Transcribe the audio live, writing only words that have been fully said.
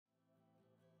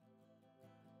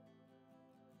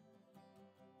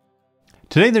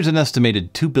Today, there's an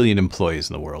estimated 2 billion employees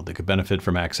in the world that could benefit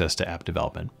from access to app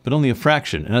development, but only a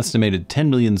fraction, an estimated 10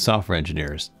 million software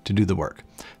engineers, to do the work.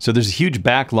 So there's a huge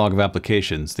backlog of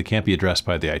applications that can't be addressed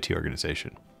by the IT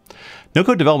organization.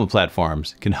 No-code development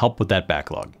platforms can help with that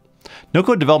backlog.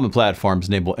 No-code development platforms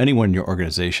enable anyone in your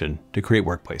organization to create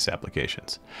workplace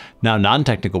applications. Now,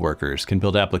 non-technical workers can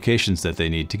build applications that they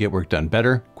need to get work done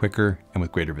better, quicker, and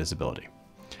with greater visibility.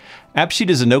 AppSheet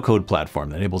is a no-code platform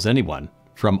that enables anyone,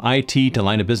 from IT to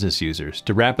line of business users,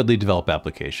 to rapidly develop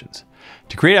applications.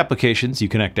 To create applications, you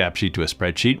connect AppSheet to a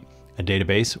spreadsheet, a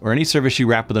database, or any service you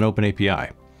wrap with an open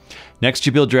API. Next,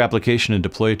 you build your application and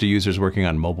deploy it to users working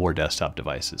on mobile or desktop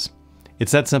devices.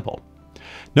 It's that simple.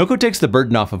 No-code takes the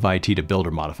burden off of IT to build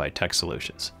or modify tech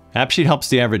solutions. AppSheet helps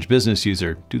the average business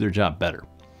user do their job better.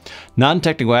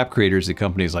 Non-technical app creators at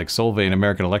companies like Solvay and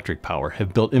American Electric Power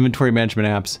have built inventory management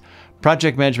apps,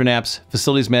 project management apps,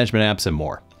 facilities management apps, and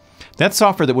more. That's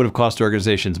software that would have cost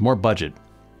organizations more budget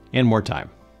and more time.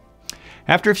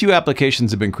 After a few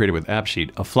applications have been created with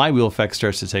AppSheet, a flywheel effect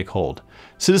starts to take hold.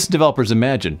 Citizen developers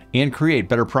imagine and create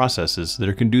better processes that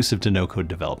are conducive to no-code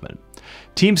development.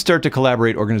 Teams start to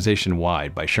collaborate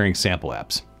organization-wide by sharing sample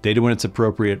apps, data when it's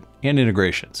appropriate, and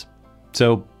integrations.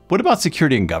 So, what about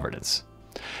security and governance?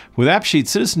 With AppSheet,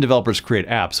 citizen developers create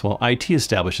apps while IT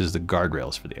establishes the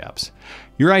guardrails for the apps.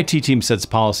 Your IT team sets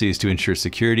policies to ensure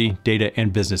security, data,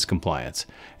 and business compliance.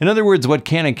 In other words, what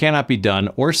can and cannot be done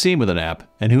or seen with an app,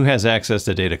 and who has access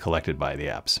to data collected by the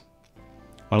apps.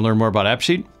 Want to learn more about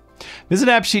AppSheet? Visit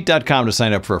appsheet.com to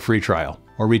sign up for a free trial,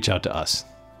 or reach out to us.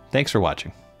 Thanks for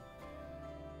watching.